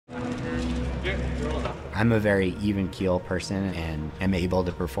I'm a very even keel person and am able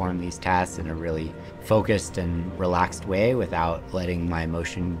to perform these tasks in a really focused and relaxed way without letting my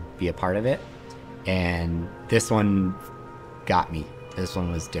emotion be a part of it. And this one got me. This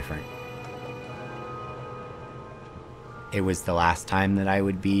one was different. It was the last time that I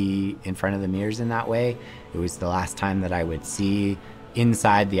would be in front of the mirrors in that way. It was the last time that I would see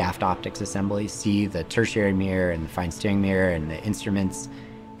inside the aft optics assembly, see the tertiary mirror and the fine steering mirror and the instruments.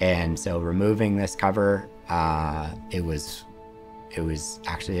 And so removing this cover, it was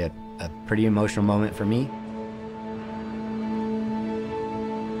actually a pretty emotional moment for me.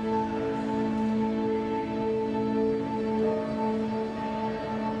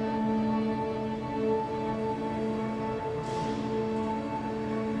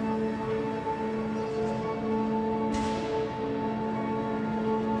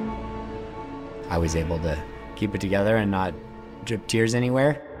 I was able to keep it together and not drip tears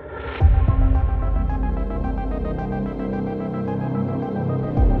anywhere.